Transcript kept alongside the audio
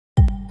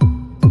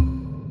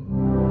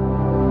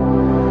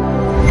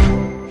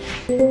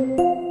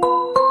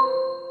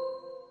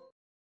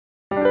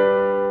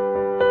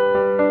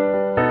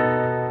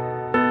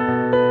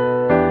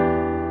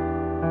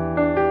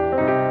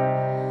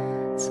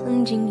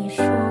你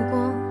说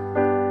过，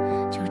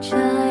就这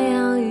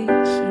样一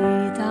起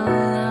到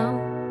老，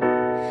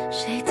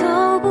谁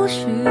都不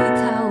许逃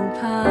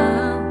跑，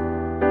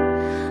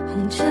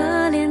红着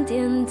脸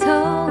点头，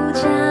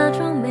假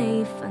装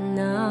没烦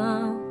恼，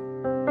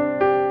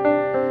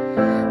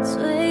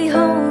最后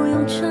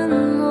用沉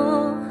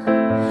默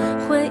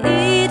换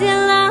一点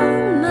浪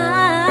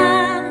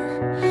漫。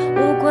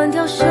我关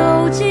掉手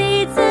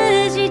机，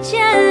自己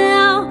煎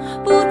熬，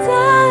不打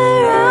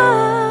扰。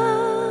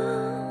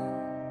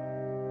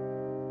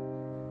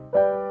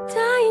答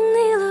应你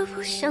了，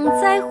不想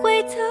再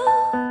回头，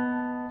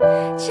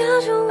假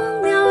装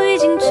忘掉已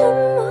经这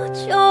么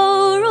久。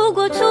如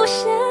果出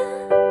现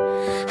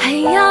还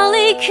要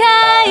离开，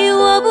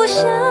我不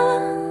想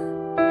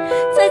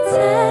再猜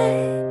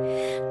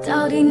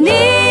到底你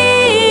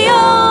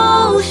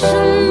有什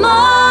么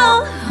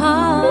好，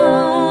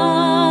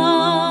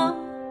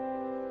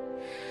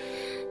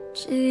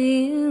只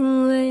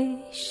因为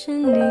是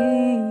你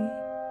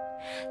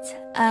才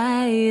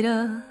爱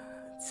的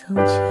凑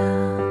巧。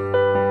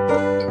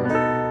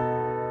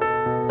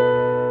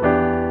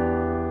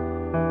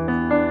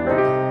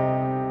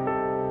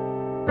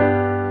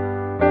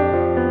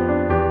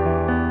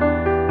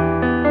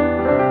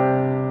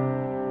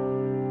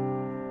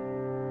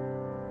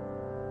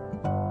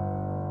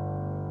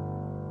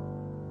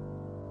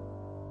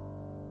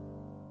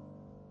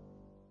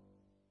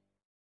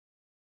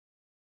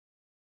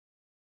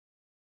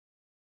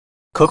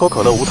可口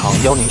可乐无糖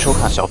邀您收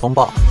看小风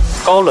暴。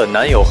高冷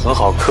男友很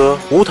好磕，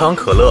无糖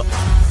可乐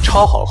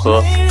超好喝，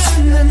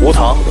无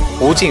糖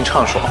无尽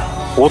畅爽，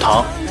无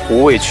糖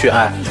无畏去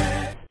爱。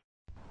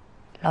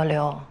老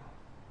刘，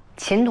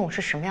秦董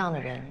是什么样的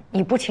人，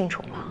你不清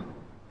楚吗？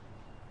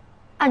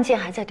案件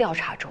还在调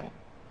查中，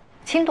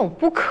秦董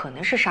不可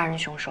能是杀人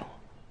凶手。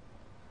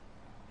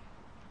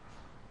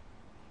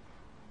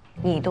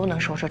你都能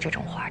说出这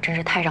种话，真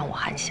是太让我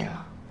寒心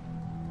了。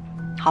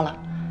好了，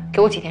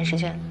给我几天时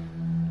间。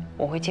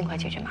我会尽快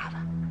解决麻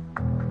烦。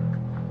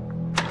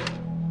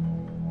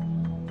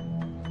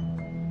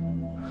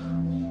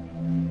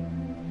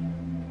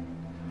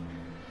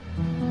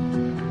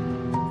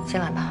进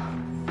来吧。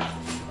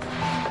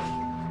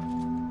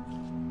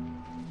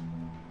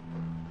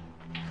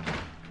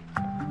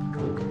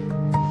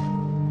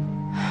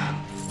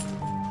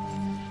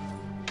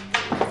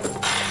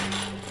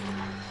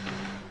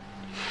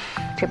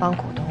这帮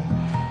股东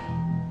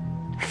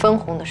分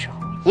红的时候，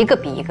一个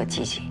比一个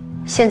积极。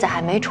现在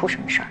还没出什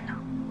么事儿呢，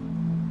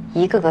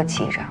一个个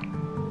急着，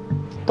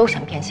都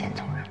想骗钱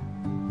走人，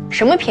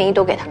什么便宜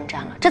都给他们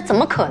占了，这怎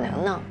么可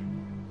能呢？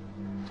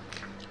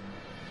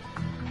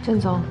郑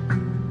总，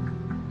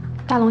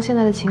大龙现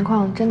在的情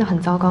况真的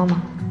很糟糕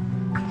吗？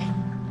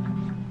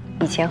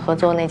以前合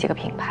作那几个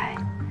品牌，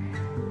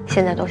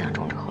现在都想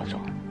终止合作。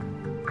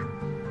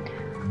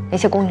那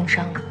些供应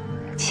商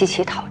齐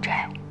齐讨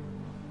债，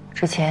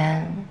之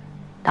前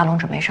大龙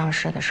准备上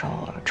市的时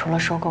候，除了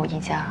收购一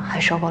家，还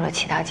收购了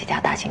其他几家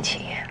大型企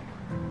业，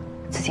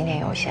资金链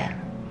有限，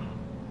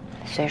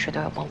随时都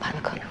有崩盘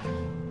的可能。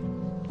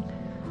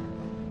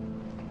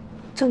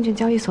证券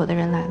交易所的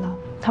人来了，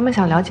他们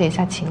想了解一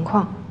下情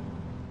况。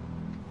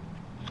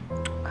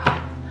好，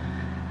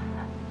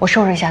我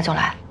收拾一下就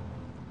来。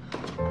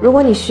如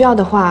果你需要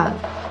的话，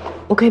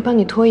我可以帮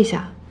你拖一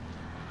下。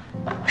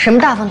什么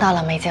大风大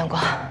浪没见过，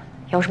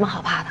有什么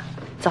好怕的？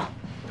走。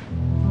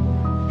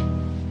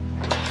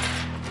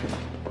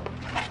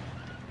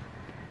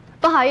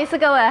不好意思，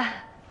各位，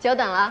久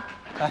等了。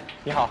哎，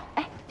你好。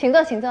哎，请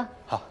坐，请坐。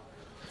好。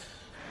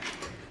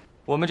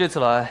我们这次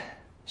来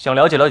想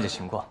了解了解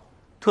情况，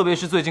特别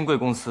是最近贵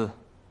公司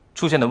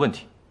出现的问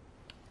题。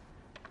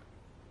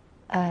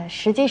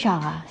实际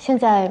上啊，现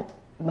在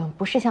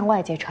不是像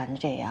外界传的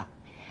这样，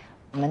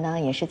我们呢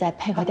也是在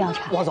配合调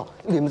查。王总，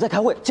你们在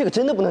开会，这个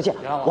真的不能见。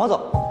王总，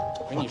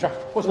没你事儿。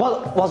王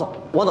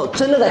总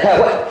真的在开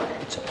会。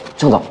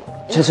郑总，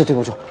真是对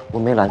不住，我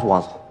没拦住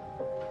王总。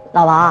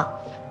老王，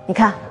你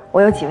看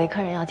我有几位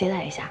客人要接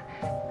待一下，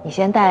你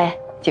先带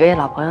几位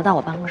老朋友到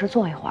我办公室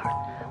坐一会儿，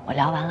我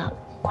聊完了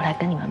过来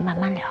跟你们慢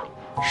慢聊。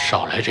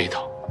少来这一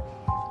套，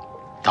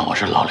当我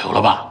是老刘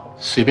了吧？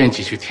随便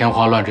几句天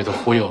花乱坠的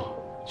忽悠，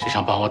就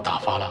想把我打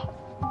发了？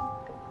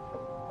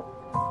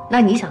那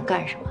你想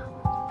干什么？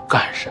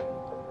干什么？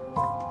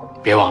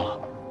别忘了，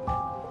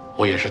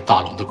我也是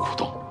大龙的股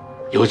东，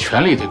有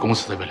权利对公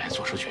司的未来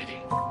做出决定。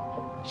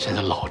现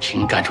在老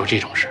秦干出这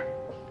种事，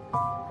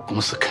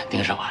公司肯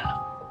定是完了。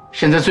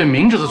现在最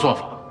明智的做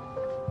法，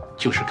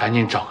就是赶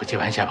紧找个接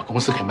盘侠把公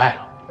司给卖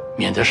了，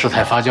免得事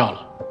态发酵了，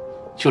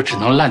就只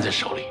能烂在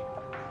手里。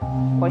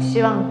我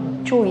希望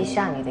你注意一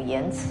下你的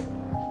言辞。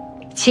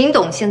秦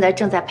董现在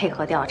正在配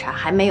合调查，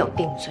还没有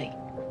定罪。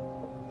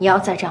你要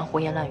再这样胡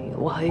言乱语，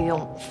我会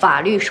用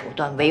法律手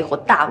段维护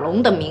大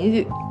龙的名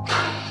誉。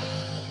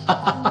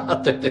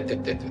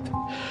对，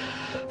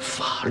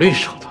法律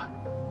手段，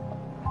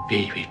别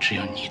以为只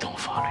有你懂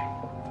法律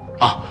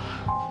啊！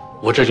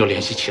我这就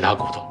联系其他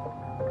股东，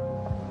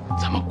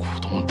咱们股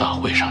东大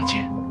会上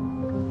见。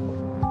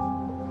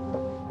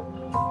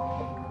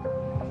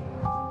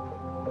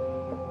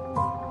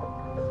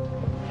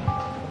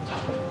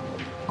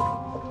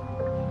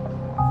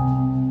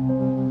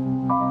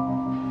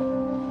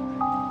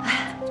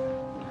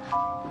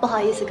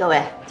意思，各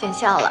位见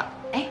笑了。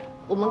哎，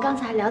我们刚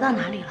才聊到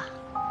哪里了？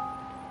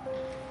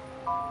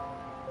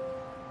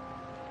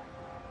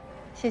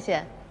谢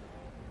谢，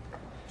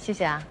谢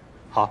谢啊。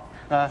好，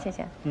那谢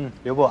谢。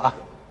留步啊。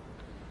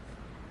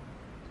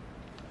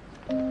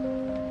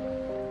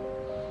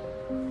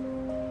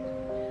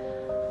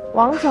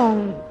王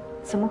总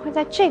怎么会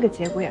在这个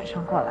节骨眼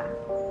上过来？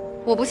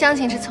我不相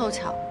信是凑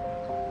巧。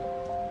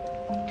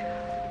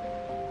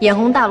眼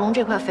红大龙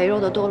这块肥肉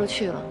的多了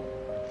去了，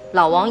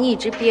老王一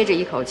直憋着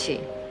一口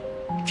气，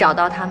找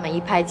到他们一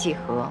拍即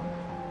合。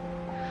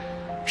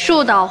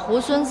树倒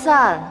猢狲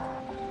散。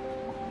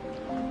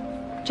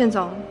郑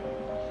总，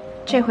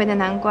这回的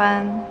难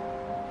关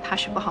怕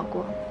是不好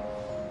过。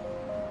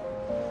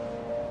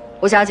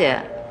吴小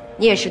姐，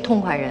你也是痛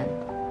快人，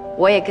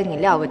我也跟你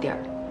撂个底儿。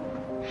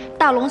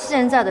大龙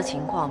现在的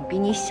情况比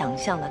你想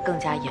象的更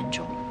加严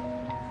重，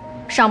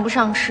上不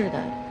上市的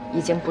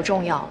已经不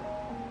重要了，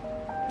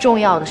重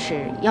要的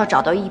是要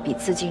找到一笔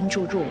资金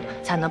注入，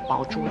才能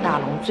保住大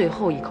龙最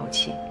后一口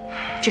气，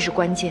这是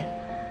关键。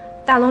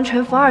大龙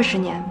沉浮20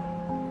年，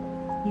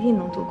一定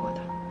能度过的。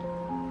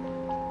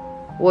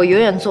我永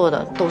远做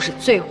的都是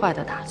最坏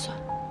的打算。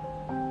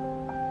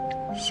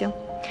行，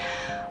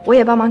我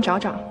也帮忙找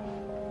找。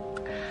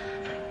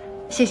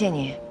谢谢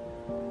你。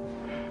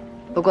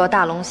不过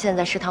大龙现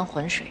在是趟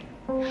浑水，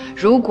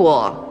如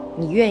果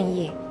你愿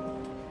意，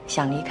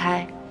想离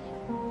开，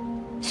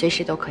随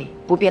时都可以，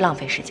不必浪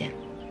费时间。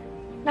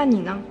那你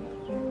呢？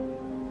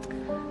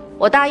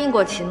我答应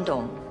过秦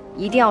董，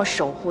一定要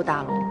守护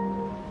大龙，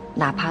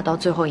哪怕到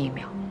最后一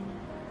秒。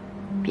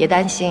别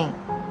担心，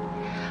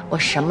我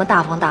什么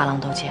大风大浪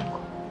都见过，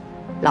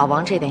老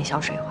王这点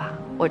小水花，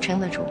我撑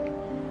得住。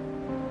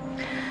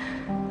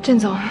郑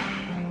总，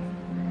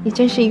你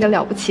真是一个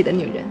了不起的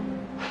女人。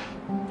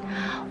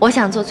我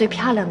想做最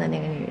漂亮的那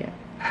个女人。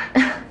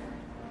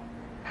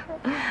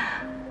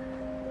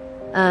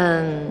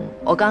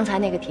我刚才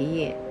那个提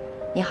议，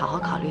你好好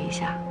考虑一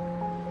下。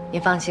你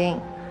放心，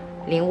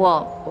林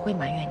沃不会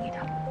埋怨你的。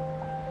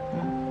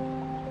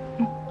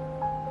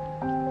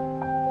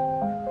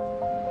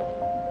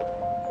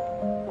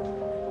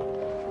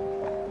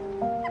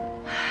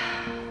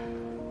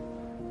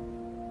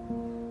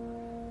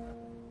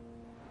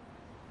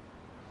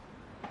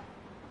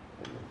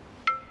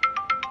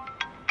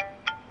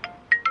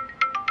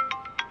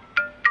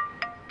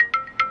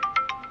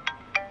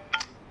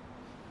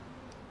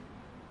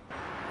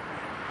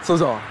苏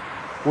总，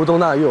吴东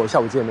娜约我下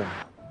午见面。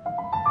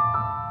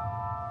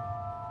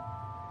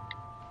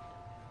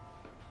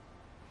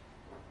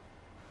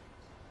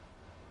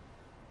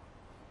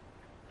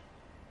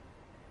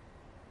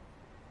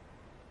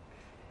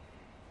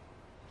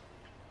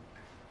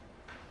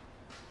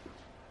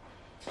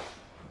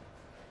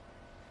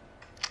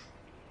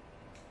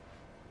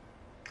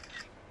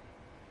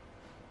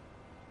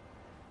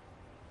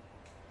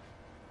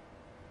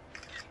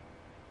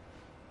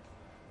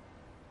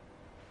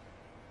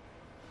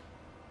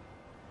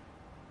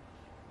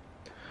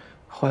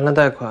还了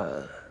贷款，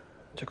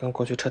就跟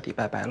过去彻底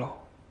拜拜喽。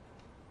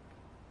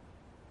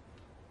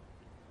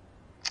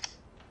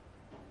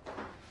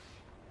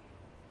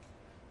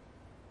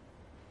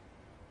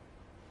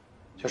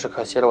就是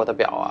可惜了我的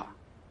表啊。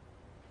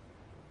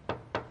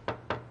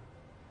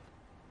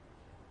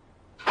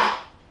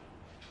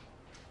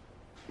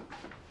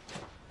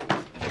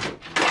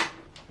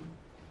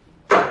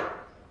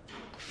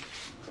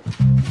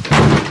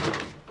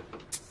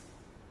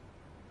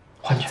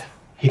幻觉，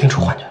一定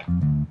出幻觉了。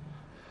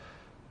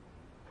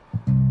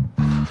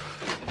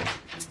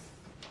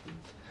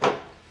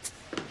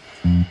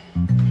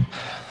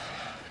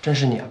真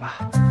是你了吧？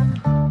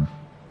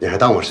你还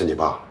当我是你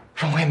爸？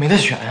我也没得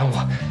选呀，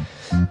我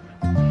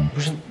不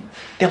是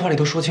电话里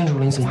都说清楚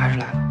了，你怎么还是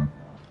来了？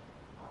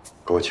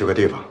跟我去个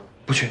地方。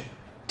不去，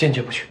坚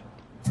决不去。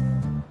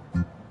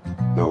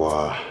那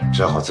我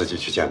只好自己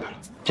去见他了。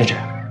见谁？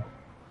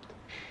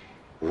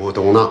吴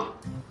东娜。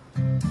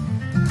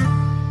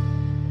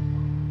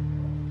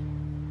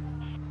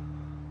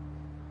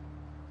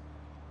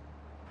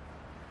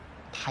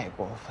太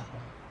过分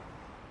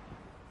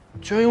了！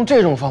居然用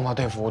这种方法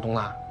对付吴东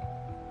娜。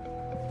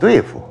对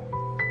付？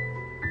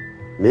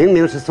明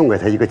明是送给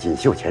他一个锦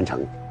绣前程。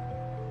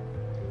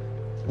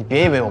你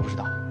别以为我不知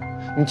道，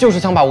你就是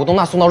想把吴东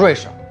娜送到瑞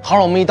士，好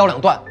让我们一刀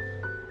两断。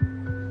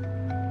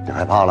你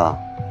害怕了？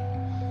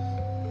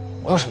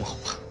我有什么好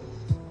怕？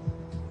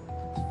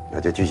那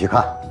就继续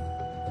看，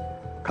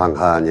看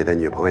看你的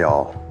女朋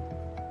友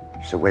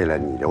是为了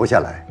你留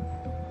下来，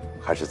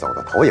还是走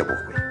到头也不回。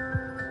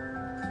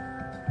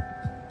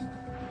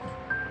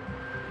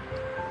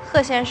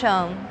贺先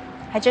生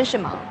还真是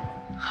忙。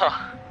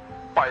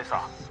不好意思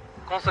啊，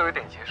公司有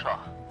点急事，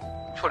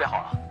处理好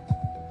了。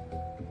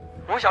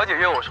吴小姐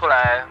约我出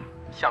来，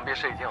想必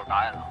是已经有答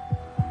案了。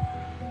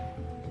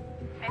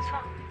没错，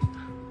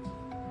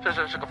这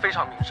是个非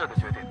常明智的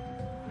决定，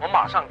我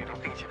马上给您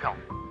订机票。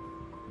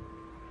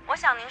我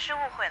想您是误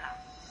会了，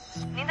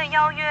您的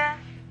邀约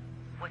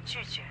我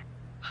拒绝。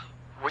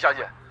吴小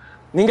姐，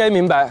您该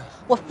明白，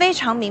我非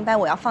常明白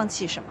我要放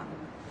弃什么。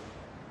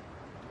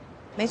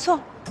没错，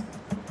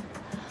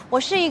我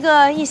是一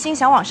个一心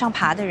想往上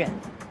爬的人，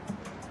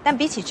但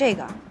比起这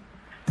个，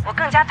我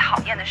更加讨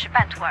厌的是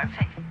半途而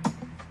废。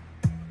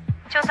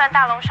就算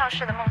大龙上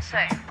市的梦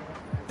碎，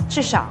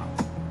至少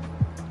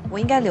我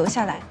应该留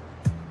下来，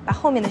把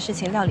后面的事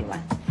情料理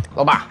完。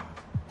老爸，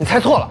你猜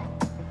错了，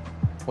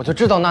我就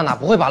知道娜娜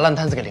不会把烂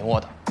摊子给林沃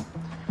的，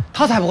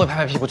她才不会拍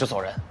拍屁股就走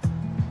人。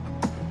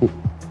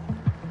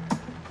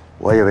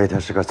我以为他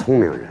是个聪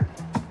明人，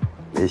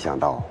没想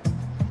到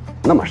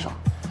那么傻。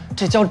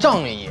这叫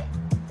仗义，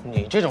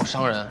你这种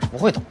商人是不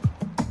会懂。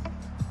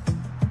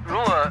如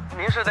果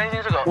您是担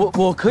心这个，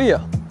我可以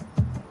啊。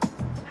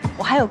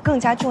我还有更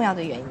加重要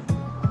的原因。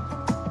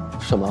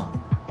什么？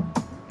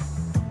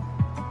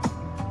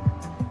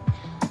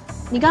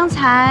你刚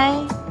才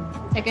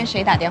在跟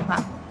谁打电话？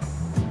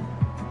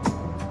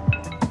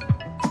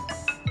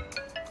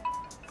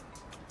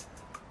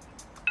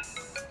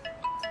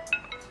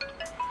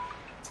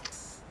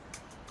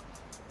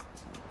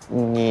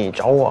你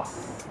找我？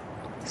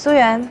苏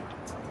媛，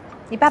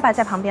你爸爸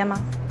在旁边吗？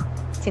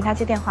请他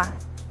接电话。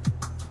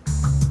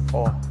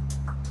哦。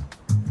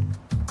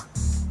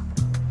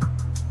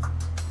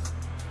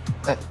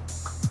哎。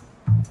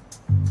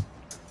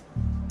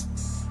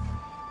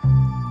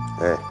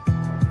哎。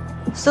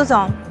苏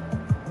总，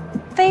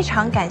非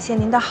常感谢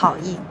您的好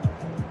意，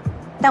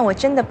但我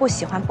真的不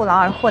喜欢不劳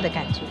而获的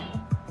感觉。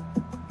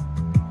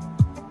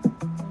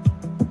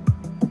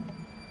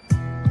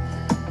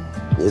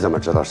你怎么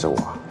知道是我？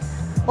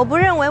我不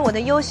认为我的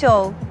优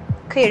秀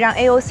可以让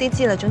AOC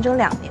记了整整2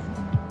年。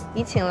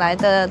你请来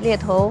的猎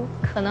头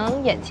可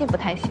能演技不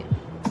太行，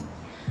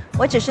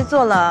我只是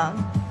做了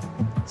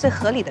最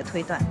合理的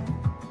推断。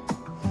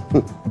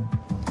哼，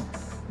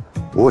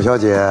吴小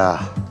姐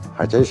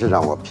还真是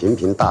让我频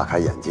频大开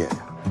眼界呀。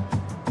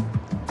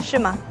是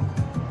吗？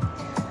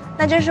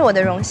那真是我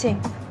的荣幸。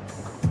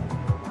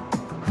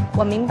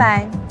我明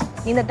白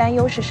您的担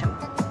忧是什么。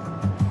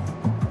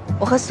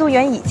我和苏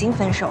媛已经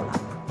分手了，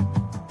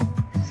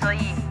所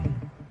以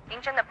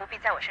您真的不必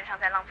在我身上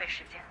再浪费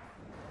时间。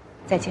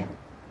再见。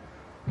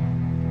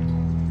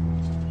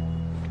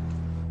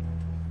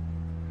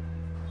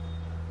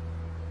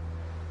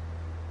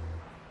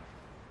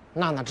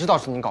娜娜知道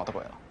是你搞的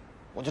鬼了，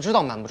我就知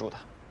道瞒不住她。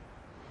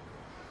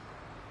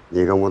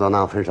你跟吴德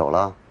娜分手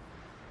了？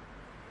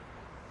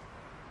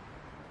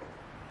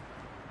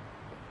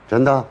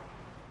真的？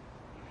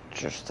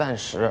只是暂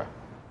时。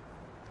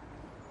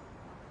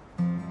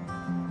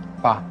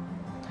爸，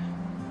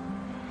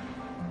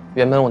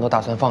原本我都打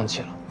算放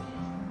弃了，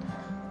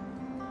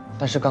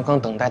但是刚刚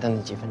等待的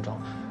那几分钟，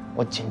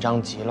我紧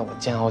张极了，我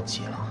煎熬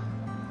极了。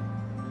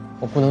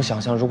我不能想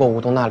象，如果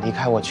吴东娜离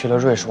开我去了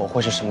瑞士，我会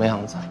是什么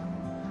样子。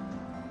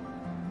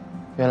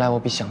原来我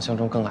比想象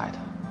中更爱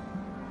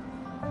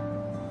她，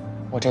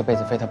我这辈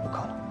子非她不可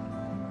了。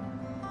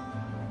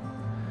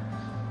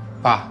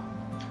爸，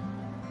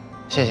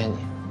谢谢你，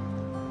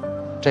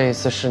这一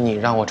次是你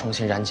让我重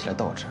新燃起了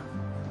斗志。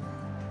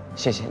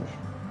谢谢你，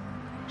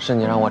是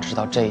你让我知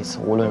道这一次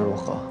无论如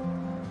何，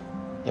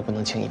也不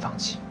能轻易放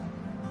弃。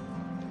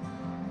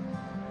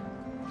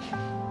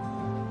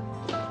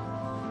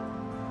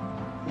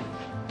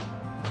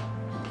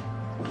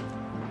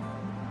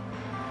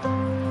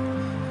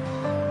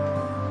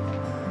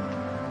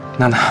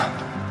娜娜，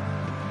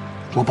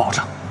我保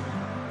证，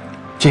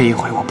这一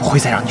回我不会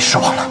再让你失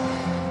望了。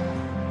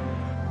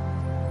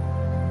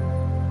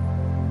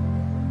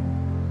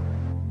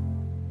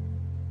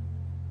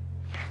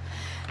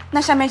那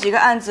下面几个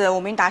案子我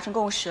们已经达成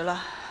共识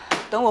了，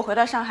等我回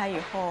到上海以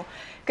后，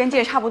跟这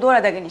也差不多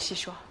了，再跟你细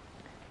说。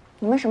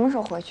你们什么时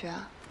候回去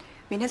啊？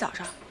明天早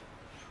上。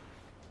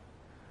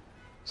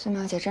孙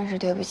淼姐，真是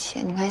对不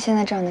起，你看现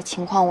在这样的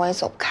情况，我也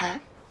走不开。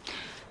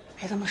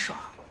别这么说，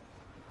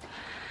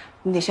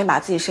你得先把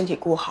自己身体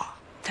顾好，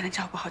才能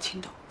照顾好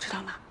青豆，知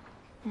道吗？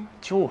嗯，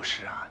就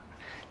是啊，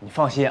你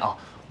放心啊，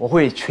我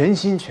会全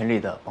心全力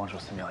的帮助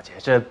孙淼姐。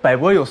这百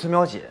博有孙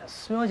淼姐，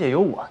孙淼姐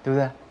有我，对不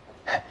对？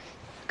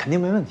肯定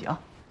没问题啊！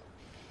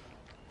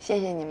谢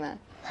谢你们。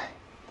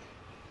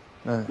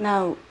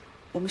那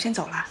我们先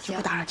走了，就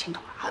不打扰青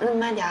豆了。好，那你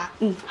慢点啊。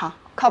嗯，好，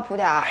靠谱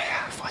点。哎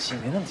呀，放心，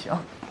没问题啊。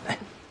来，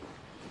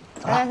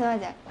走了。拜拜，孙小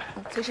姐，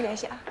随时联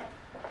系啊。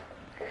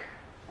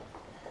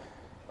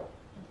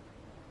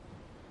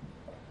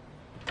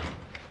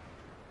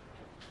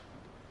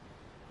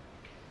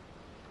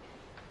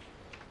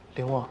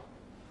林沃。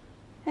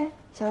哎，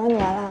小荣，你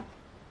来了。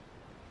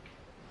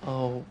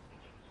哦，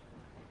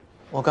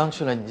我刚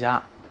去了你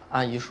家。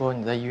阿姨说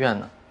你在医院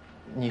呢，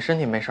你身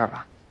体没事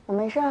吧？我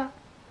没事啊，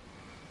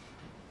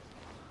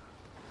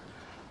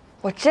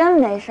我真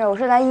没事，我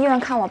是来医院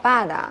看我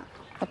爸的，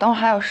我等会儿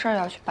还有事儿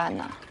要去办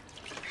呢。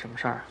什么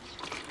事儿啊？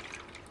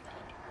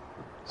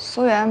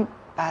苏媛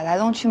把来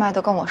龙去脉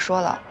都跟我说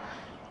了，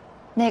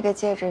那个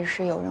戒指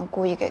是有人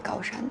故意给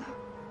高山的，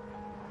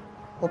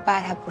我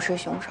爸他不是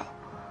凶手，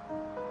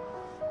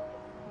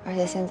而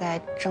且现在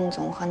郑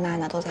总和娜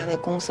娜都在为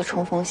公司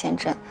冲锋陷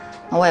阵，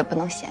那我也不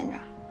能闲着。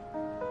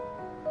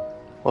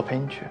我陪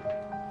你去。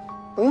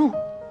不用，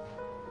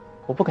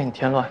我不给你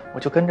添乱，我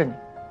就跟着你。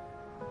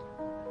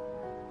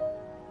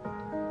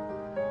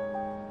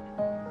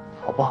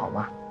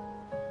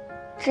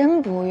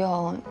真不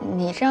用，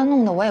你这样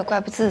弄得我也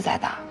怪不自在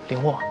的。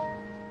林沃，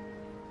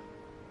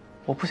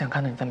我不想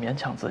看到你再勉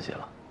强自己了。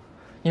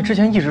你之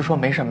前一直说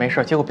没事没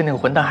事，结果被那个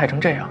混蛋害成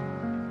这样，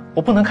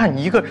我不能看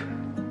你一个。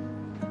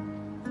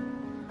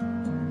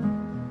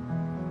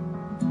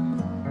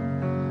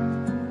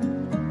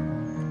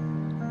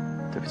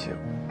对不起，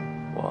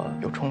我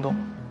有冲动。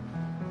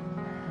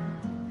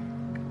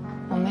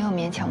我没有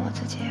勉强我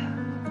自己，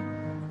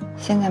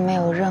现在没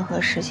有任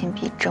何事情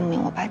比证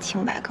明我爸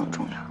清白更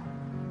重要。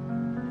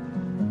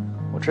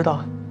我知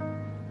道，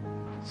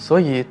所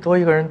以多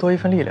一个人多一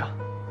份力量。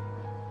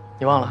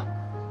你忘了，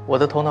我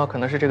的头脑可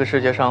能是这个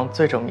世界上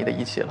最缜密的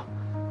仪器了，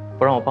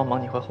不让我帮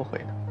忙你会后悔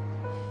的。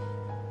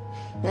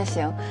那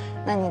行，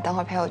那你等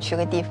会儿陪我去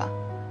个地方。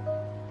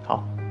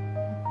好。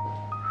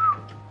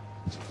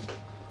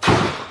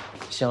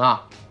行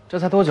啊，这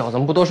才多久，怎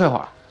么不多睡会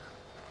儿？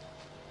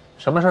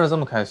什么事儿这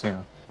么开心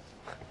啊？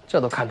这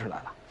都看出来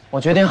了。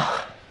我决定，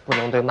不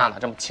能对娜娜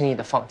这么轻易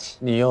的放弃。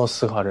你又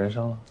思考人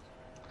生了。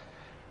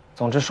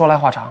总之说来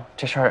话长，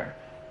这事儿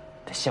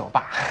得谢我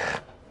爸。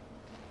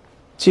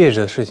戒指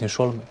的事情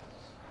说了没？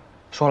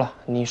说了，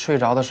你睡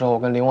着的时候，我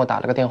跟林沃打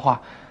了个电话，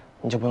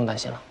你就不用担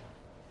心了。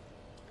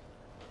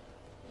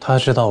他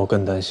知道我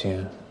更担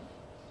心，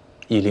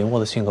以林沃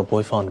的性格不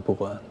会放着不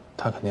管，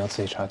他肯定要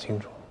自己查清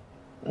楚。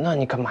那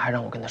你干嘛还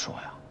让我跟他说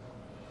呀？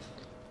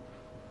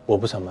我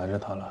不想瞒着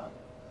他了，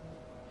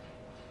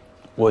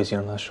我已经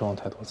让他失望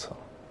太多次了。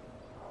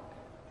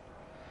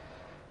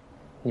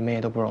你们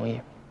也都不容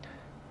易，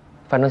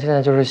反正现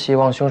在就是希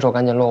望凶手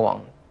赶紧落网，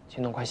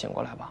秦董快醒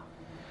过来吧。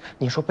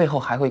你说背后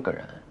还有一个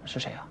人是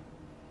谁啊？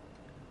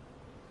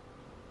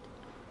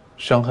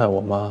伤害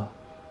我妈，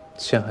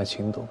陷害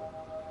秦董，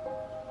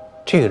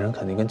这个人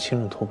肯定跟亲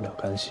人脱不了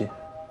干系。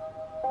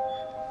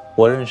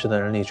我认识的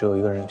人里只有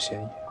一个人有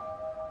嫌疑。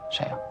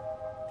谁啊？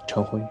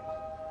陈辉。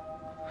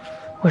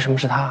为什么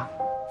是他？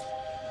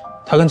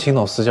他跟秦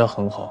董私交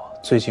很好，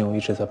最近又一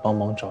直在帮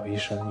忙找医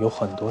生，有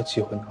很多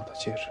机会拿到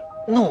戒指。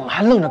那我们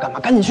还愣着干嘛？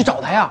赶紧去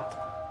找他呀！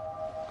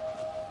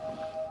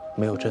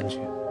没有证据，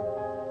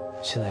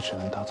现在只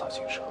能打草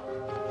惊蛇。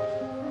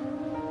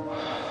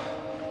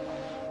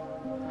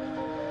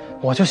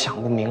我就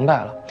想不明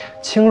白了，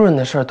清润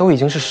的事都已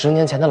经是10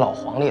年前的老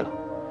黄历了，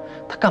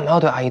他干嘛要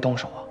对阿姨动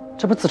手啊？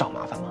这不是自找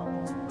麻烦吗？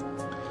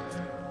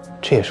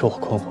这也是我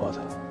困惑的。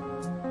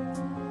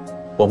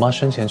我妈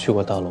生前去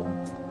过大龙，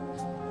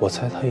我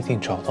猜她一定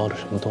找到了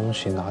什么东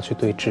西拿去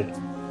对质，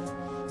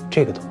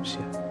这个东西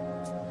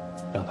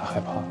让她害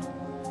怕了。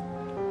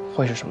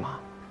会是什么？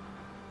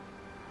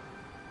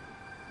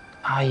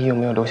阿姨有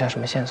没有留下什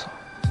么线索？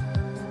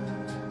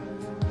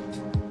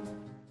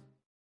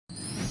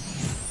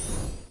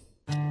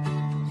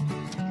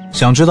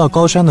想知道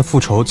高山的复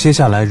仇接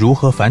下来如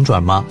何反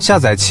转吗？下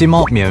载七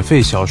猫免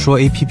费小说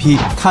APP，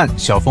 看《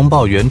小风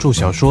暴》原著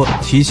小说，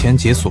提前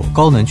解锁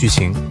高能剧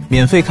情，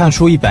免费看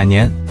书100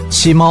年。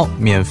七猫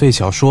免费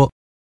小说。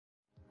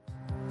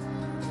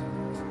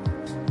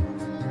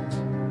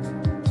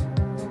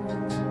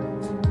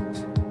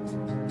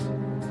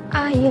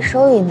阿姨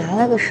手里拿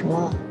了个什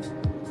么？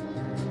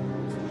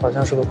好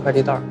像是个快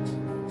递袋。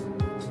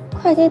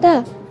快递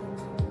袋？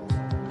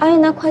阿姨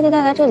拿快递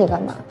袋来这里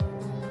干嘛？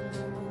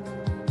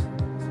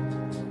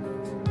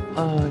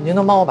您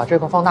能帮我把这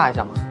块放大一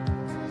下吗？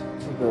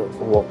这个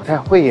我不太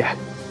会耶。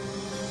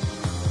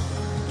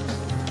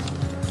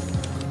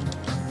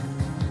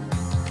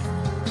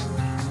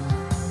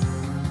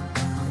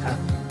看，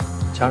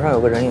墙上有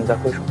个人影在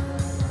挥手。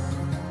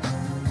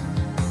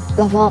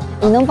老冯，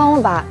你能帮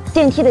我把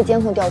电梯的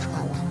监控调出来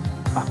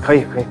吗？啊，可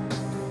以可以。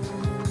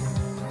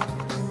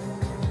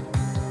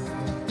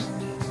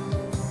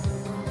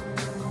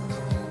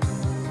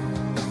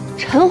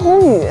陈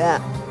宏宇。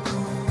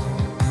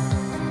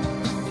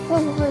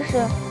会不会是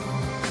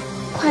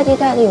快递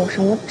袋里有什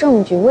么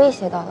证据威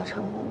胁到了陈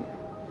宏宇？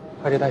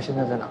快递袋现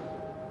在在哪？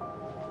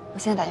我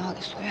现在打电话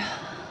给苏月。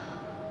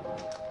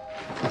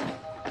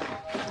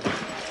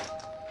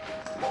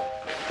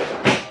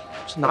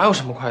这哪有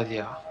什么快递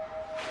啊？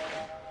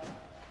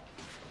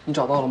你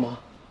找到了吗？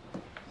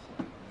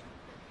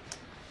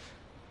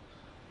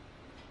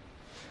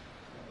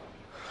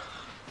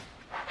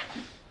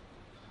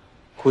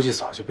估计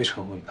早就被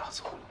陈宏宇拿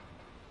走了。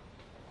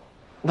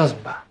那怎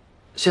么办？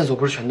线索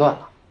不是全断了？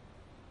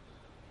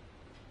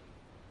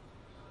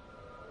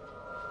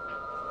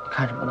你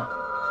看什么呢？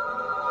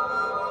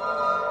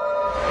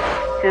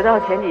直到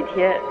前几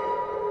天，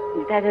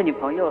你带着女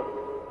朋友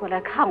过来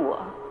看我，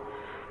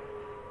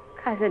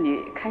看着你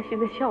开心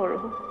的笑容，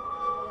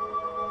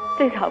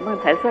这场梦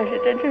才算是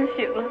真正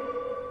醒了，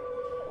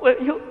我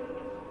又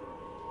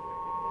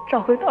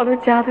找回到了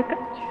家的感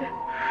觉。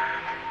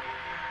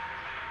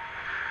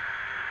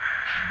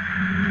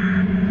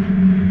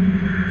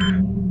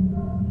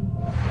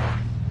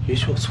也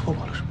许我错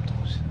过了什么东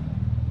西。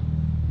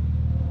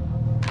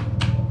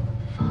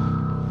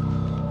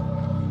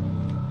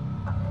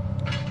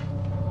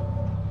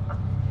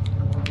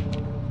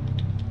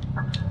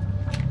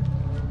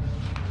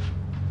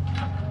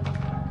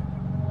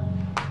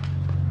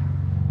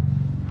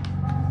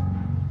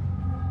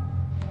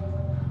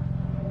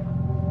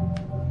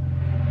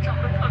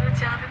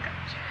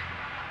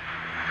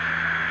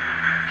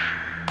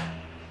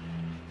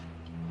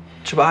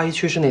这不阿姨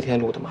去世那天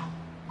录的吗？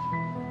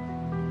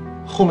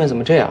后面怎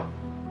么这样？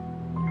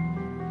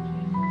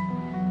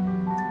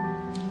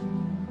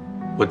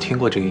我听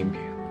过这个音频，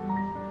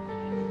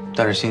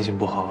但是心情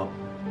不好，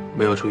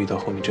没有注意到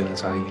后面这段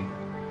杂音。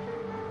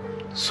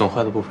损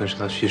坏的部分是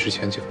他去世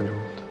前几分钟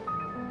录的。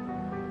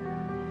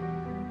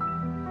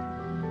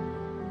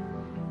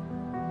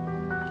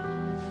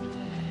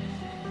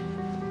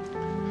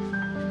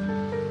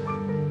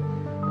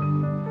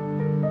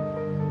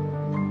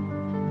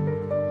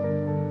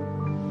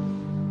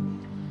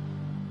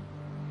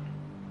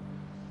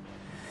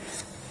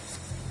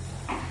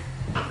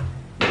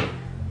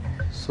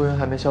苏媛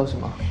还没消息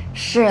吗？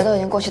是，都已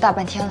经过去大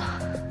半天了。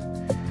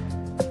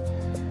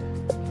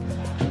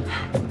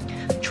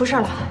出事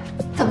了。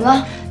怎么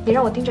了？你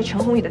让我盯着陈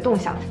宏宇的动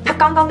向，他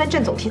刚刚跟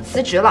郑总提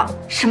辞职了。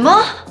什么？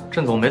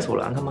郑总没阻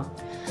拦他吗？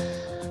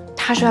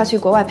他说要去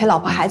国外陪老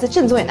婆孩子，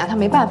郑总也拿他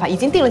没办法，已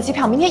经订了机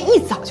票，明天一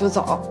早就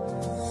走。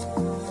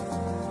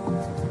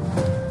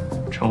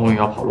陈宏宇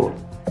要跑路了，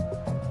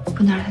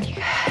不能让他离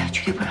开，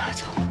绝对不能让他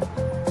走。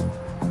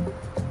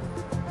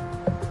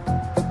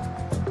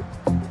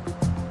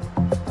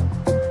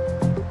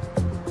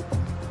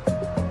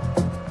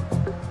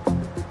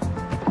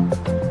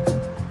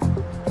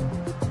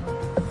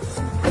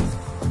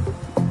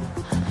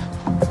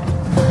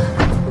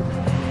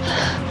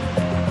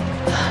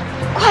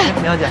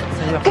林小姐，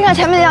下去。跟上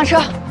前面那辆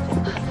车。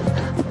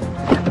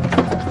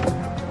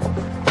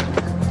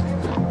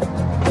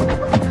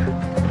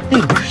那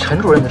个不是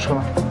陈主任的车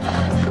吗？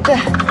对，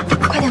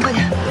快点快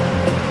点。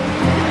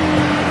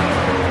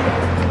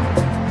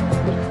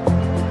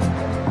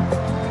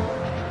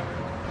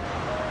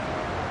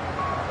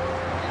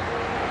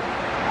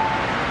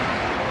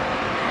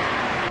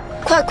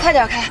快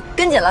点开，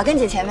跟紧了，跟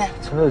紧前面。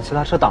前面有其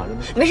他车挡着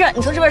呢。没事，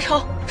你从这边超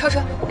车。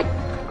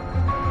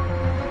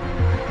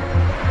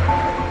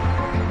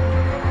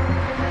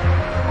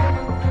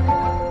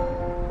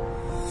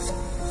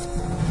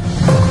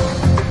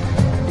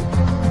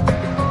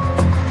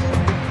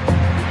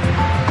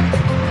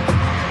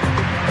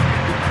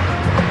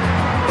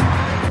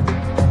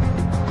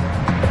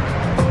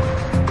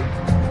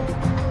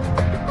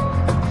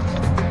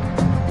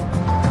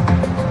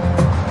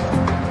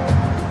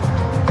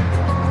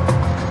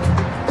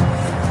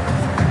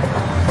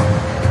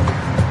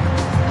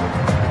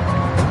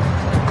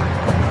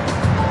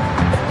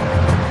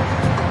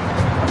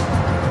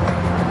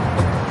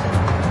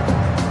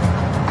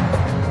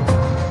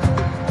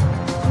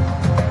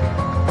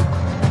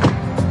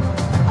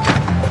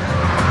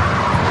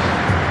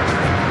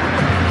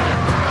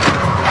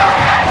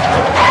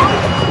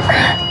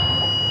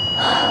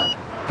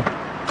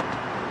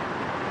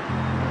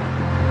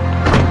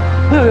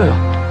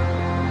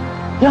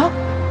呀，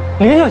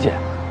林小姐，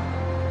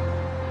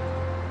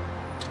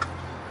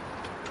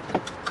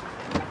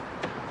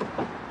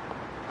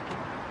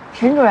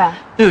陈主任。哎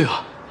呦，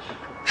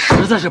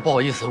实在是不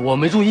好意思，我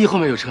没注意后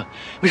面有车，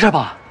没事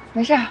吧？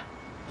没事。哎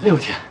呦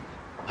天，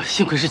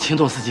幸亏是秦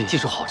总司机，技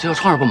术好，这要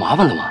撞上不麻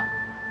烦了吗？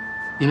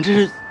你们这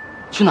是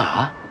去哪儿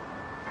啊？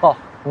哦，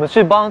我们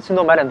去帮秦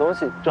总买点东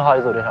西，正好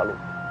也走这条路。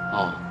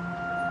哦。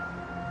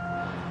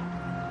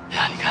哎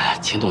呀，你看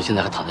秦总现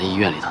在还躺在医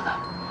院里头呢，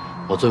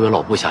我作为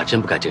老部下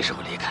真不该这时候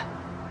离开。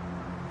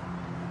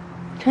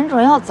陈主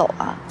任要走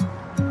啊？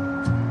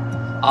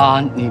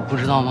啊，你不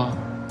知道吗？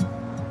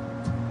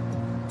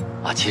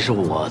啊，其实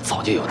我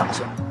早就有打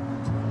算，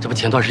这不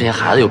前段时间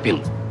孩子又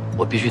病了，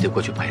我必须得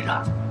过去陪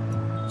着。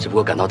只不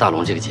过赶到大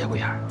龙这个节骨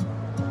眼儿，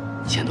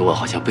显得我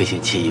好像背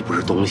信弃义，不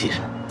是东西似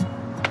的。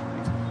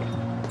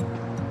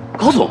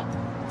高总，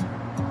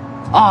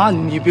啊，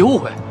你别误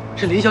会，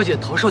是林小姐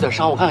头受点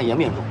伤，我看看严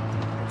不严重。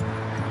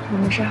我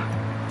没事。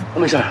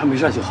没事，没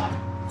事就好。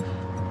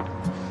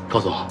高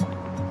总，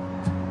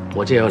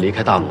我这也要离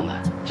开大龙了，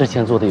之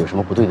前做的有什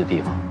么不对的地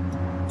方，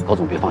高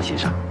总别放心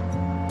上。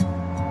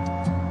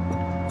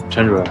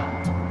陈主任，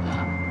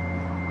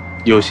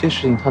有些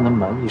事情他能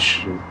瞒一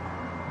时，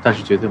但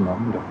是绝对瞒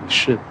不了一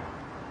世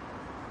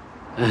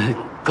的。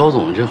高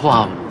总这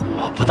话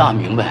我不大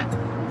明白。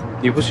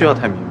你不需要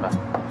太明白，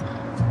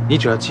你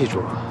只要记住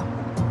啊，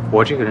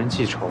我这个人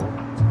记仇，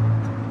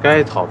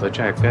该讨的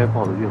债、该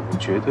报的怨，我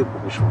绝对不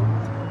会手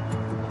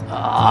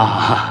软。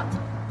啊，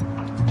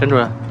陈主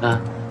任，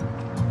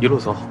一路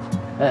走好。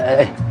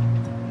哎。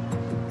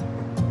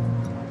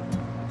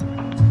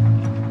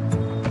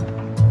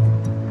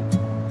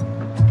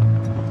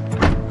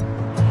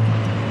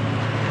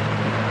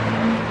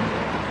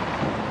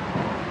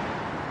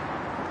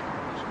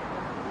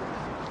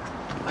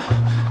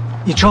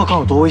你知道刚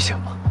有多危险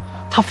吗？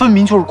他分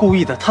明就是故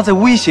意的，他在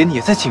威胁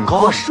你，在警告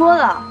你。我说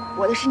了，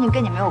我的事情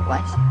跟你没有关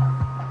系。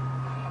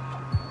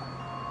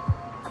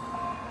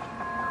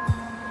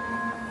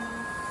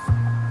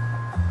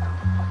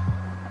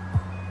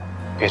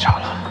别查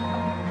了，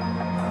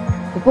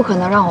我不可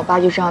能让我爸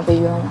就这样被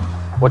冤枉。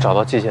我找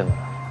到寄件的人。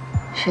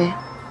谁？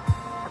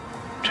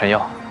陈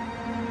耀，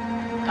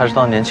他是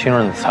当年清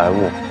润的财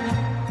务，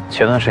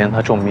前段时间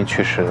他重病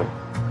去世，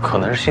可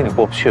能是心里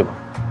过不去吧，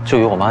就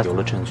给我妈留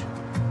了证据。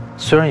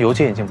虽然邮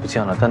件已经不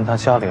见了，但他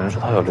家里人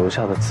说他有留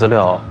下的资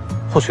料，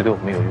或许对我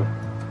们有用。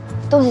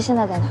东西现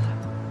在在哪儿？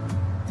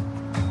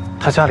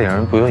他家里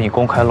人不愿意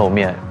公开露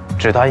面，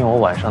只答应我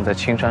晚上在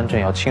青山镇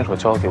要亲手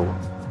交给我，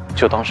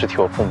就当是替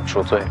我父母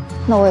赎罪。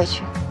那我也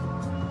去。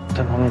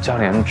但他们家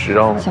里人只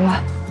让我……行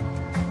吧，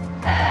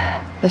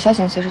有消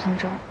息你随时通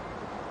知我。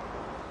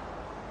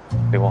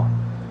林沃，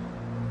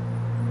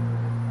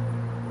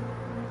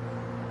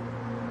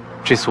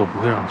这次我不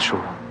会让你失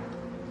望。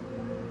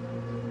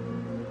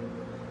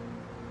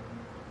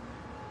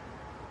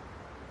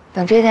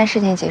等这件事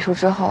情结束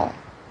之后，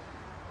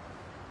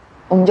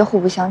我们就互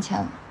不相欠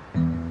了。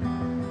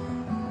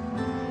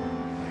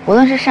无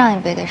论是上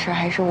一辈的事，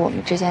还是我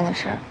们之间的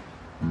事，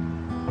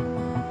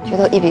就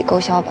都一笔勾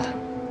销吧。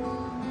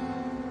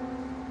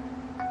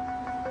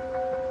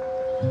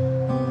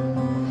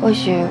或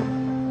许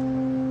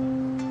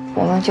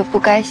我们就不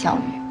该相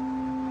遇，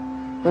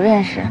不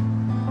认识，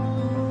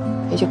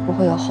也就不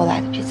会有后来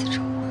的彼此折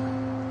磨。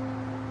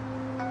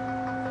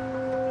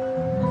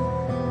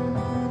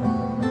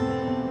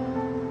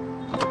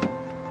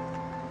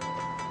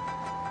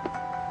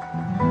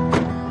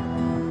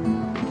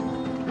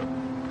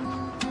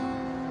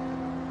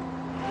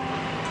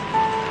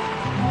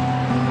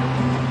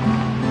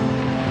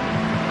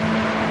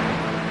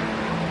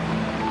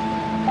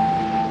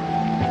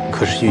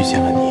可是遇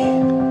见了你，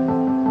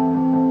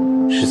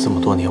是这么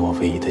多年我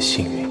唯一的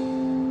幸运。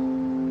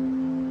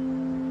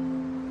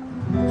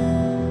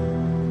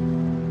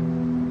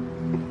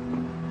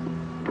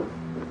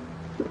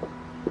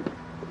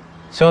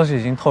消息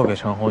已经透给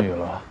陈宏宇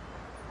了，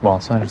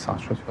网算是撒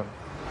出去了。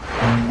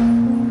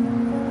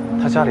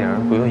他家里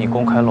人不愿意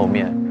公开露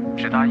面，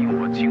只答应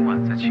我今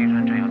晚在青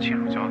山镇要亲手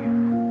交给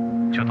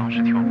我，就当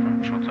是替我父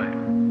母赎罪了。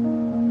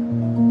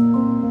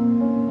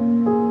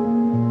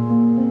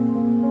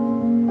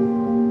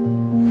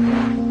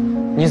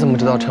你怎么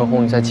知道陈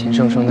宏宇在秦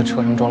生生的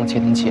车上装了窃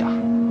听器啊？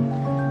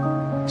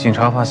警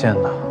察发现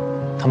的，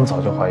他们早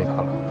就怀疑他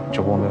了，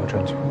只不过没有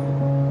证据。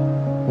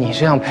你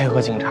这样配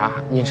合警察，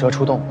引蛇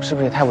出洞，是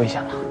不是也太危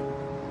险了？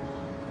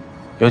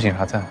有警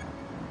察在，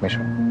没事。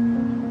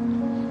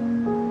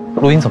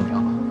录音怎么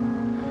样了？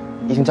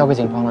已经交给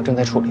警方了，正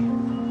在处理。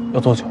要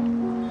多久？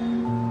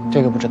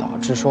这个不知道，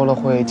只说了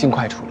会尽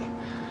快处理。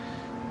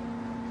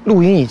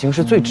录音已经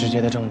是最直接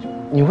的证据，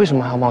你为什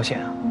么还要冒险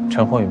啊？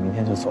陈宏宇明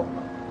天就走了。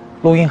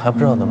录音还不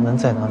知道能不能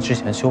在那之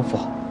前修复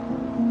好，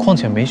况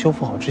且没修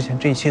复好之前，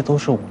这一切都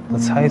是我们的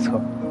猜测，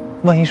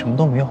万一什么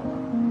都没有呢？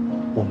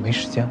我们没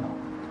时间了。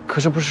可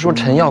是不是说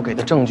陈耀给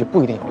的证据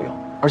不一定有用，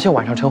而且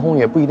晚上陈宏宇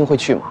也不一定会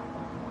去吗？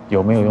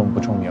有没有用不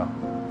重要，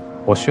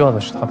我需要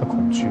的是他的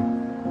恐惧。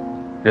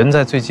人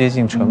在最接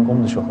近成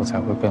功的时候才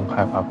会更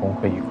害怕功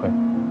亏一篑，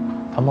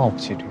他冒不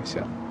起这个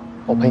险。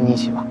我陪你一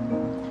起吧。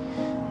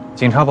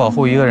警察保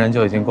护一个人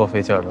就已经够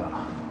费劲儿的了，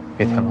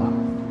别添乱。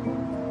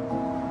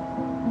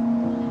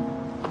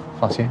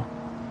放心，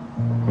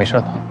没事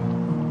的。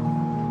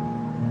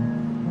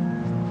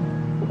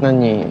那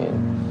你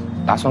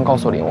打算告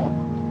诉林沃吗？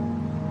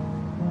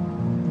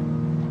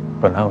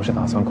本来我是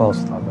打算告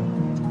诉他的，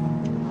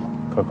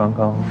可刚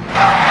刚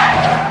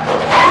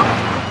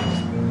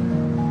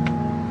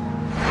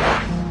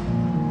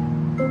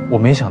我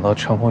没想到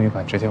陈宏宇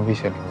敢直接威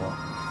胁林沃，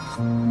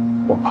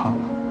我怕了。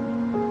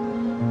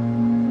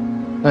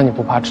那你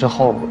不怕之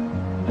后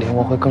林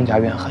沃会更加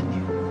怨恨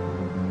你？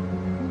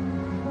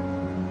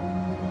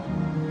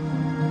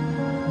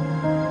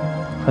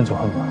恨就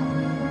恨吧，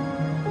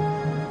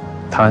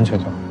他安全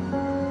就好。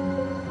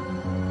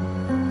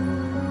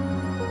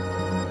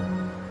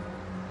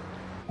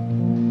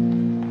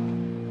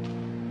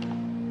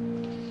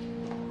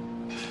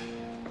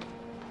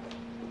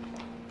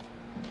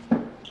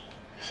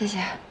谢谢。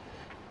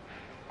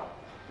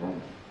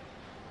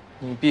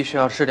你必须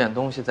要吃点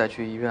东西再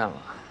去医院了。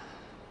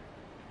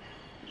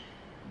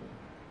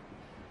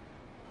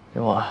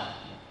林沃，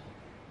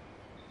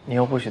你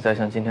又不许再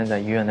像今天在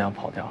医院那样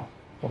跑掉，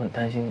我很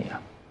担心你啊。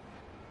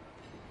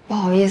不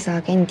好意思啊，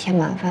给你添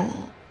麻烦了。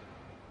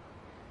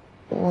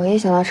我一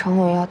想到陈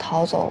宏宇要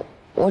逃走，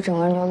我整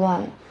个人就乱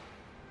了。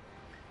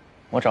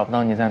我找不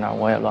到你在哪儿，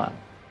我也乱了。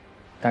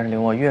但是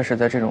林沃，越是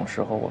在这种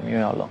时候，我们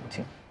越要冷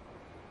静。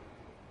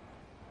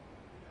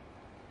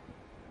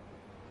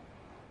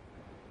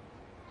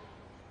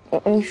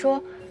你说，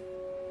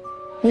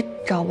你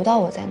找不到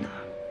我在哪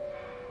儿？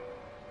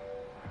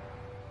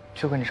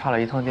就跟你差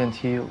了一趟电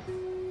梯，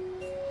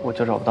我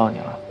就找不到你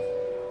了。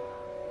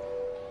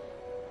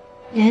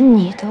连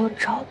你都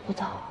找不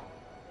到，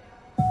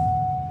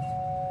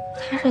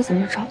他是怎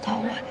么找到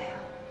我的呀？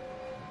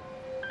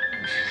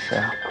谁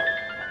啊？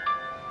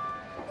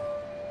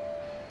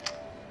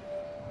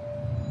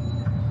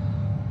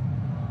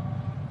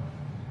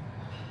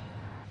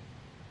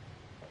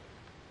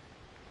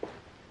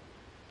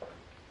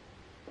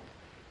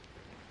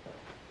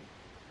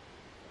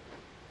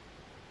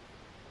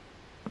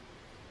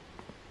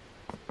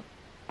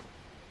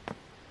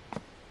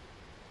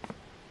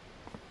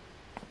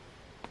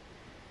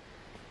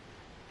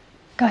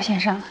高先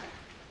生，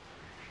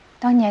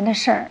当年的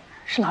事儿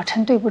是老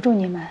陈对不住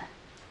你们，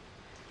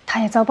他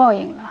也遭报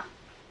应了。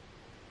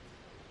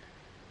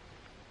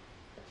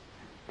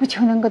不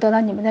求能够得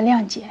到你们的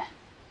谅解，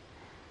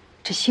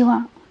只希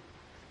望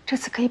这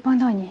次可以帮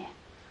到你。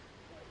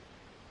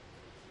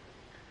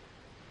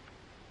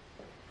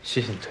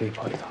谢谢你特意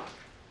跑一趟。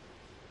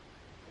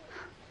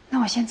那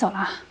我先走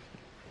了。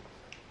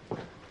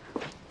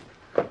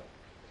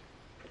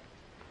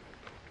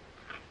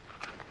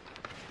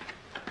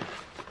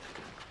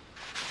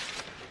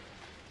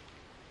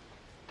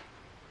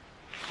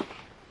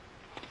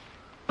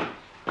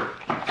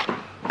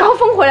高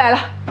峰回来了。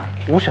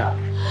不是。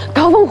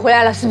高峰回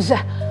来了，是不是？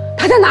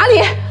他在哪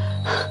里？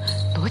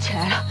躲起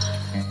来了。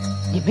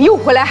你们又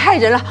回来害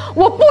人了，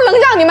我不能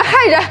让你们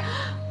害人，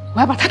我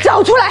要把他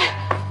找出来。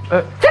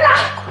在哪？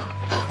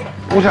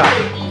不是。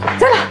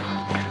在哪？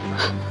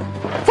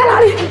在哪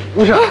里？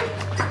不是。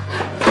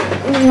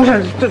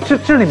不是，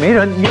这里没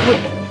人，你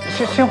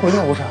先回去，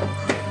不是。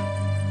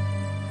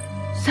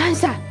珊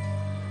珊，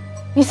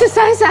你是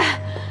珊珊，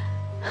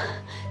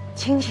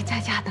亲戚在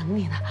家等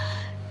你呢，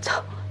走，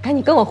赶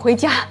紧跟我回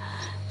家，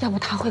要不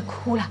他会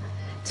哭了。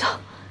走，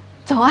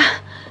走啊！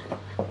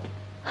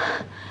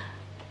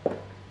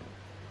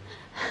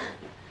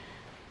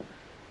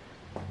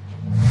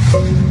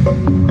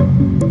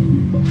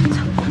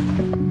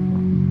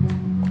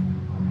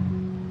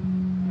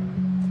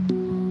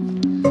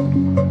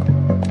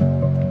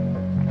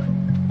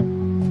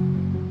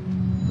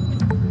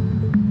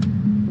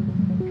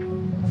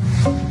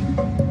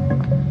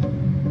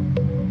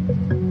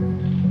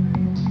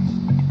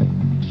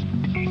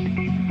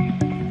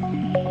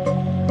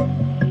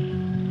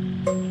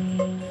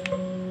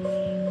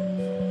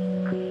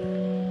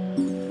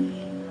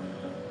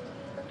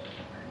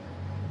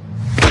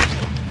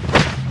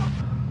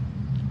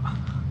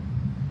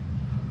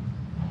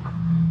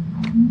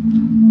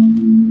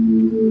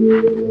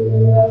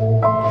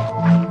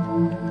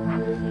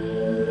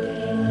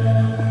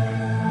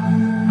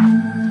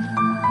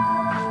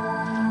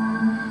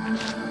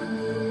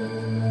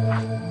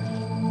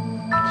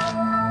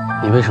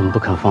你为什么不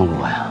肯放过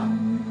我呀？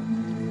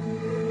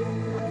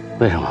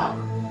为什么？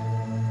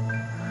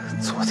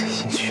做贼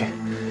心虚，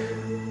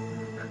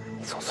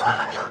你总算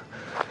来了。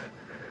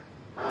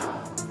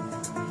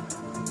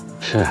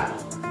是，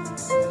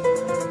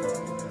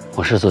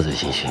我是做贼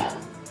心虚。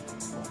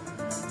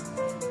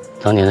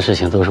当年的事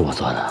情都是我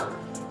做的，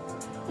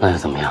那又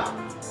怎么样？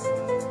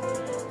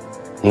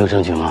你有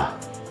证据吗？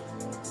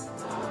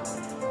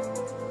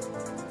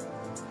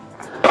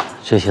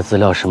这些资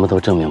料什么都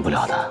证明不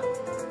了的。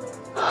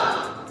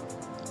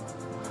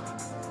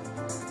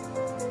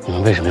你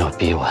们为什么要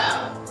逼我呀？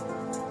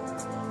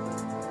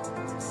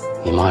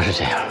你妈是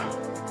这样，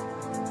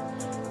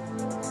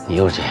你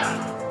又这样，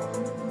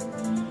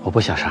我不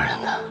想杀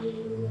人的。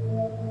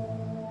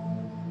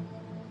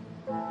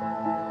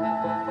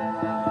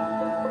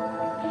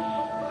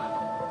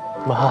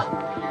妈，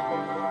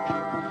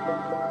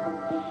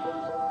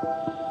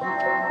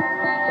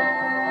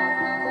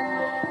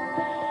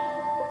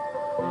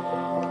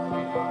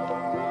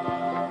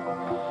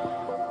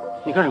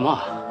你干什么？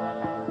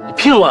你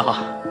骗我呀！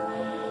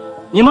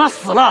你妈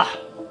死了，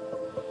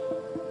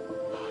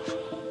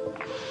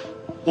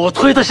我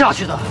推她下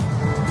去的。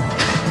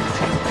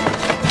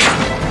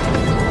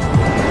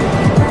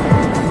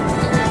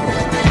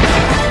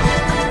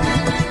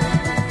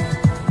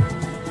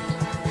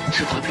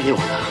是她逼我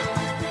的，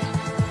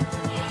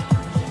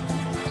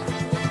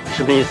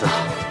什么意思啊？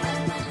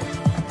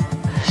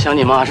想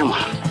你妈是吗？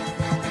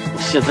我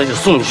现在就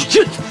送你去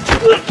见。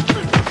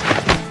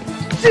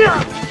这样，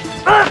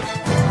高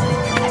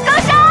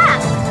山。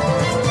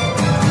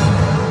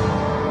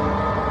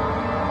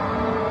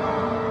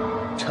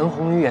陈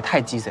红玉也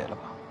太鸡贼了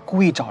吧！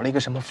故意找了一个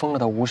什么疯了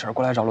的吴婶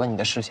过来扰乱你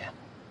的视线。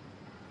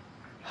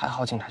还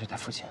好警察就在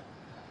附近。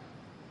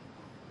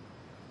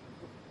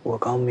我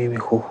刚迷迷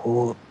糊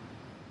糊，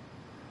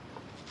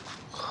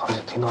好像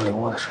听到林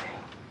沃的声音。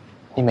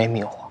你没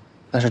迷糊，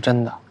那是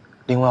真的。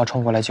林沃要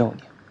冲过来救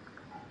你，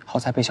好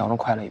在被小荣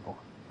快了一步，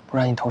不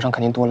然你头上肯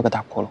定多了个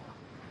大窟窿。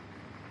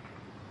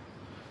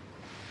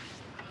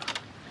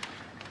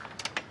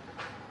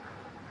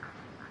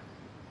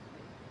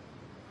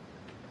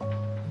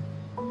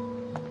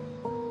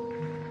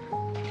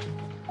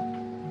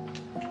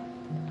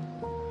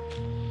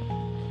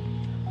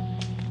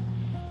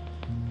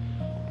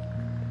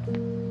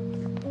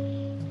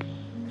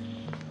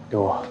林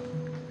沃，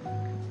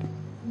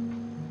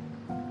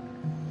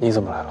你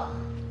怎么来了？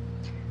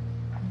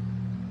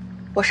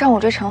我上午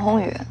追陈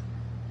宏宇，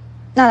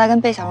娜娜跟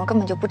贝小荣根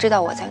本就不知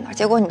道我在哪儿，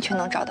结果你却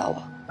能找到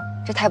我，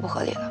这太不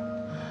合理了。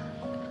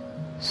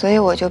所以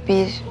我就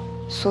逼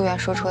苏媛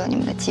说出了你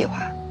们的计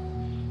划。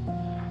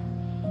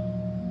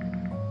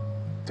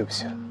对不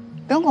起。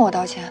不用跟我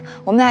道歉，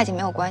我们俩已经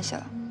没有关系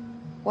了，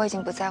我已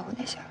经不在乎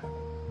那些了。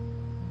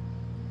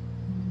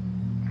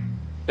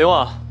林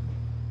沃。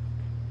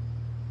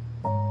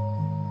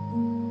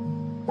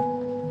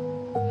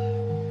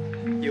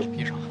衣服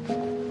披上。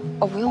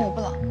哦，不用，我不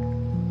冷。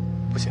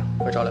不行，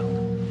会着凉的。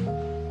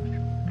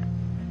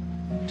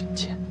真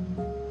贱。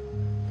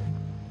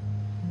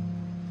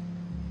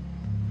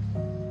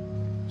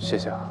谢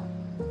谢啊。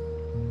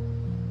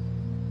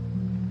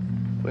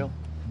不用。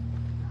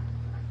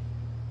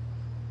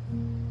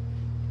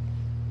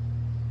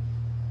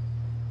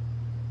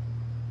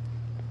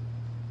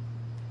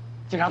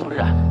警察同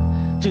志，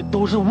这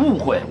都是误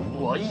会，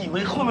我以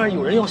为后面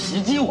有人要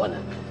袭击我呢，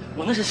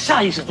我那是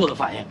下意识做的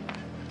反应。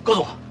高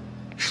总，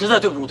实在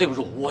对不住，对不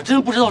住，我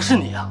真不知道是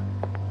你啊。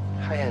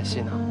还演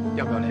戏呢，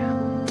要不要脸？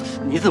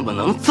你怎么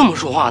能这么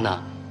说话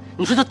呢？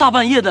你说这大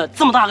半夜的，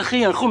这么大个黑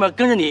影后面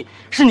跟着你，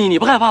是你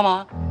不害怕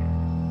吗？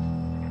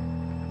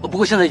不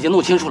过现在已经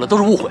弄清楚了，都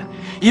是误会，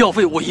医药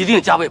费我一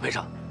定加倍赔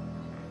偿。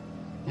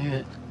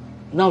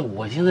那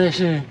我现在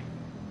是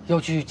要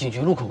去警局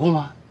录口供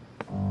吗？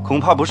恐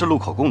怕不是录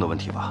口供的问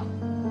题吧，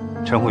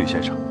陈宏宇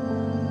先生，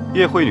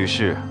叶慧女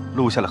士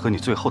录下了和你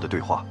最后的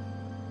对话，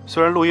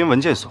虽然录音文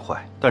件损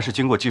坏，但是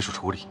经过技术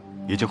处理，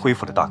已经恢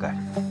复了大概。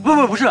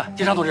不是，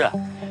警察同志，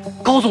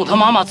高总他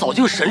妈妈早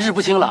就神志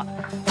不清了，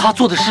他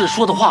做的事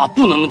说的话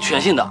不能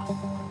全信的。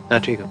那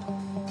这个呢？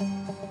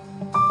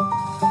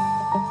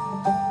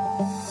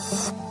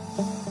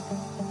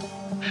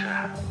是，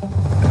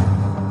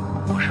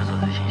我是做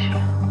的信息，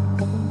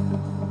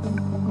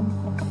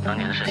当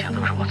年的事情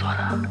都是我做的。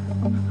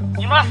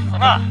你妈死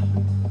了，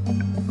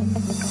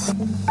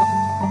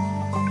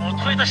我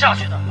推她下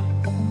去的。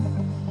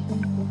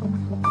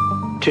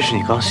这是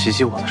你刚袭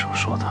击我的时候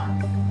说的。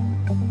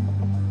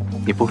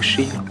你不会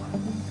失忆了吗？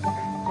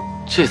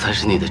这才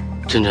是你的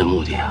真正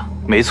目的啊！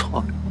没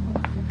错，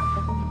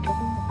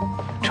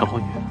陈宏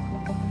宇，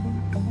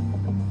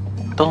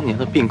当年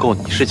的并购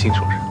你是经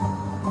手人，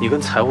你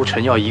跟财务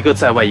陈耀一个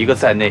在外一个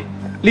在内，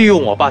利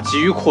用我爸急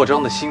于扩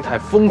张的心态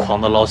疯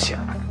狂的捞钱，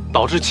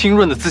导致清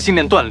润的资金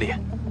链断裂。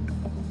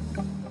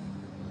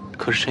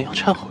可是陈耀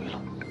忏悔了，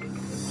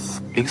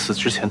临死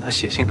之前他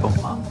写信给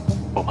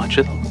我妈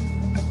知道了，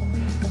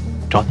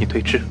找你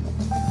对质。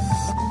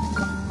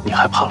你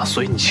害怕了，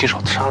所以你亲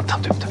手杀了他，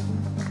对不对？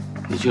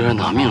你居然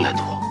拿命来赌！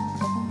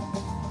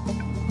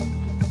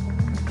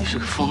你是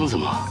个疯子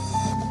吗？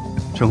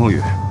陈宏宇，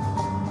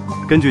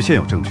根据现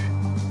有证据，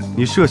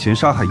你涉嫌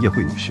杀害叶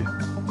慧女士，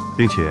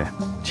并且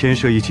牵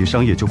涉一起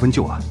商业纠纷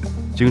旧案，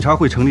警察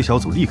会成立小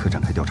组，立刻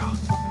展开调查。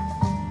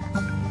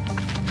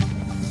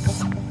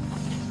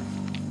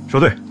说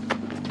对。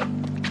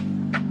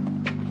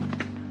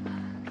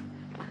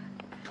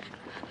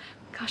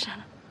高山，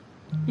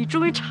你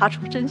终于查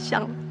出真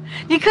相了，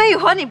你可以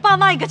还你爸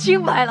妈一个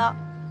清白了。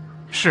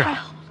是啊，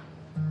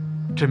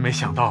真没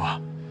想到啊，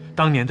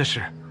当年的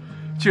事，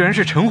居然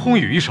是陈宏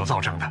宇一手造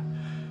成的，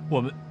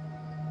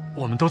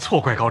我们都错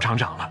怪高厂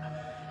长了。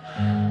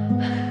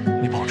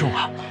你保重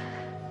啊，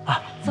啊，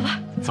走吧，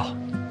走。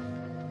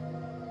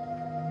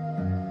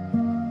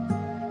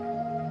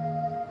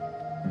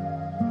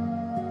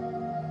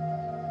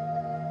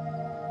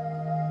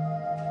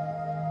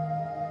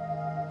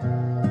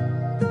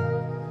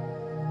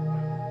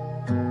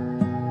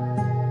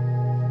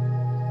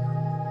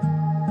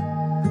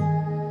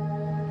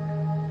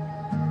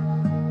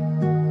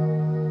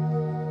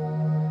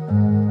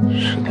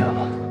10年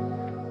了，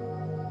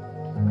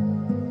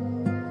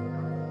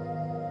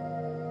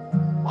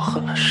我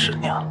恨了10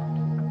年了。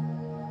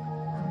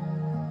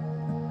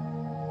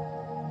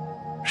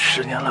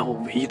10年来，我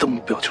唯一的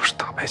目标就是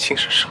打败秦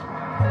婶婶。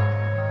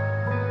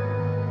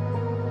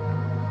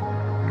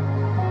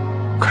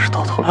可是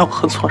到头来，我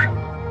恨错人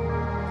了。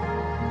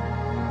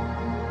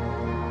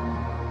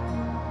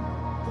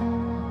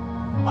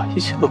把一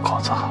切都搞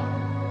砸了。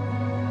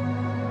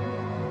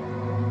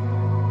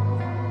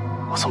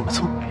我怎么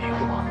这么没用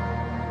啊？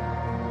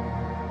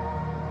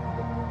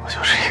我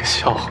就是一个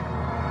笑话。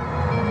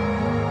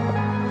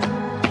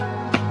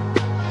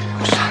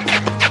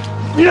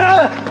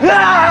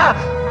啊！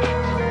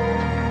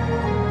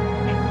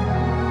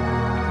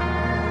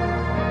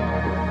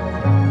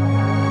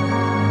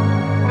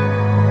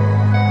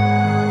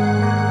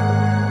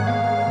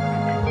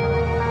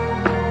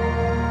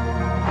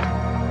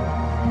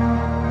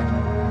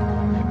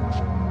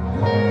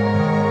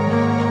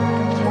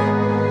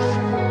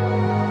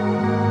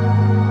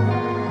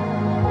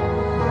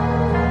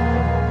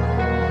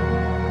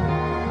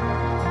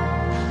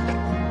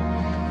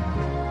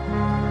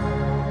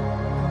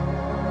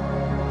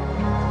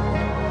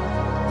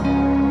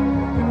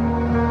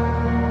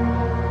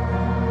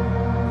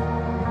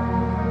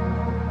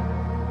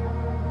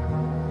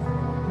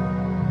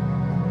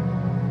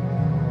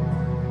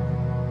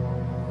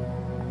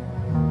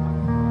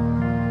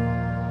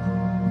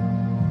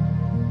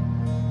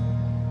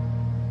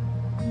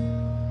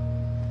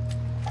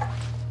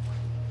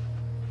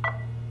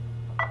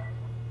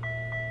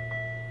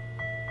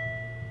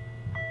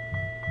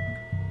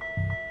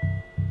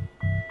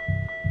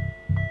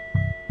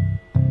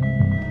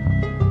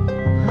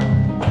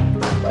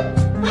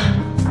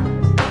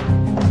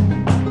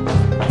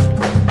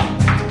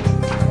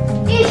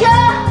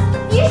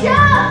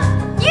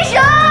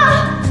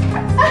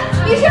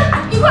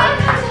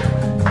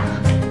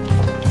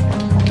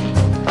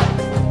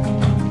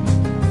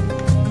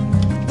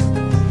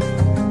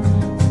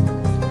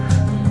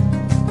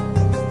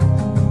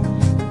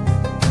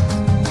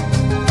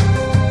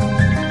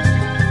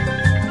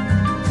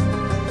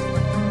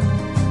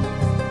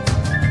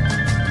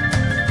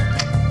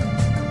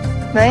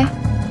喂。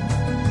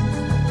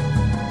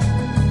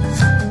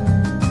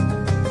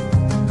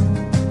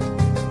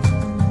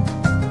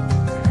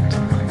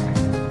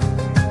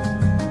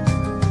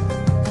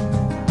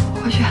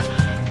回去，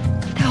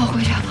带我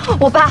回去。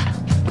我爸。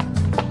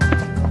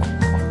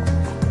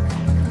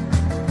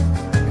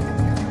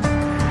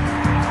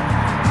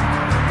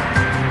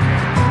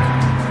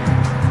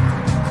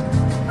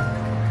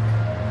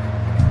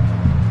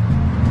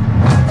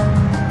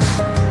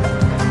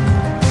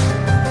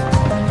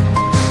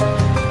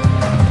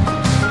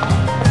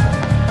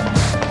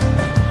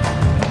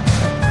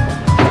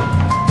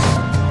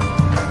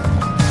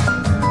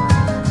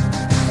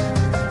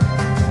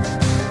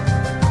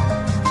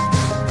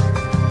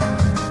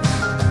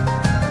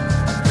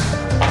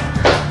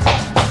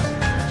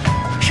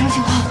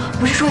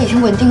 已经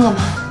稳定了吗？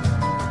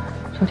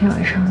昨天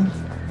晚上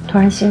突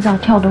然心脏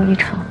跳动异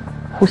常，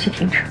呼吸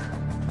停止，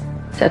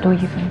再多1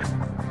分钟，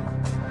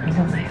人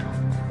就没了。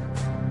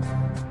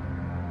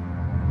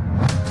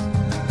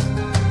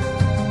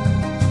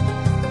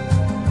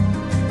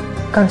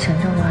刚抢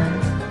救完，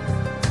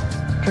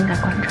正在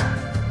观察。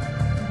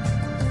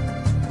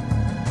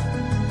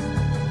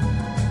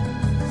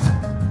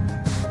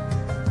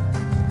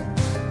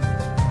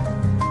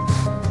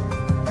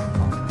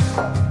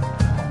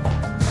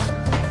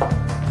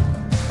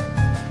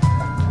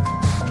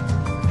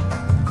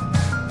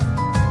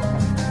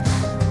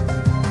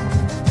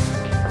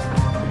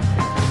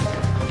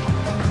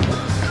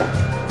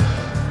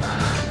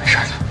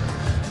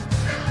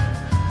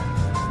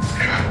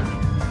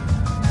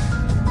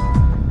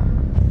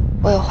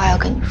 我有话要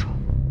跟你说。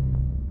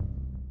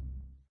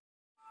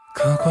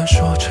客观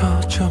说着，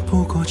这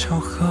不过巧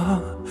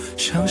合，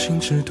相信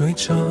只对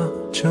着，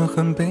这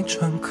很被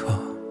专刻，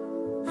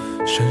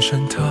深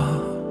深的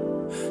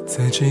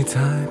自己在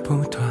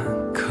不断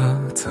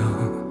苛责。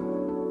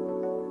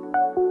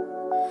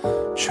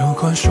主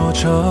观说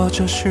着，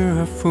这失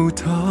而复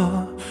得，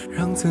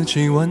让自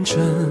己完整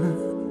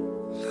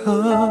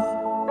了，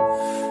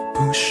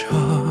不舍，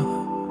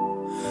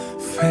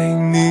非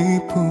你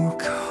不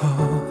可。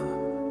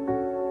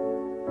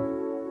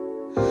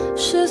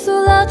 世俗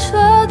拉扯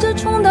着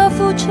重蹈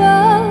覆辙，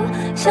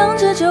想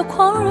着这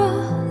狂热，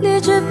理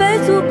智被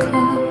阻隔，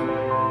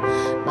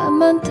慢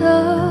慢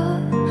的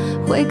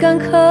会干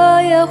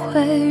渴也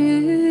会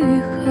愈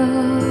合，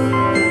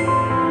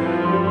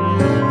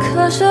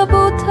可舍不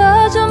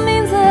得这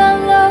名字暗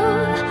了，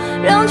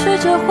让曲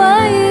折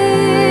换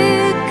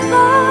一个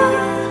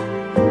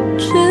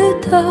值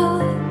得，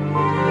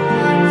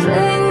非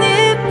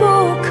你不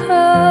可，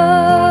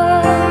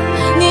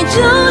你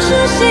就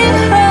是心。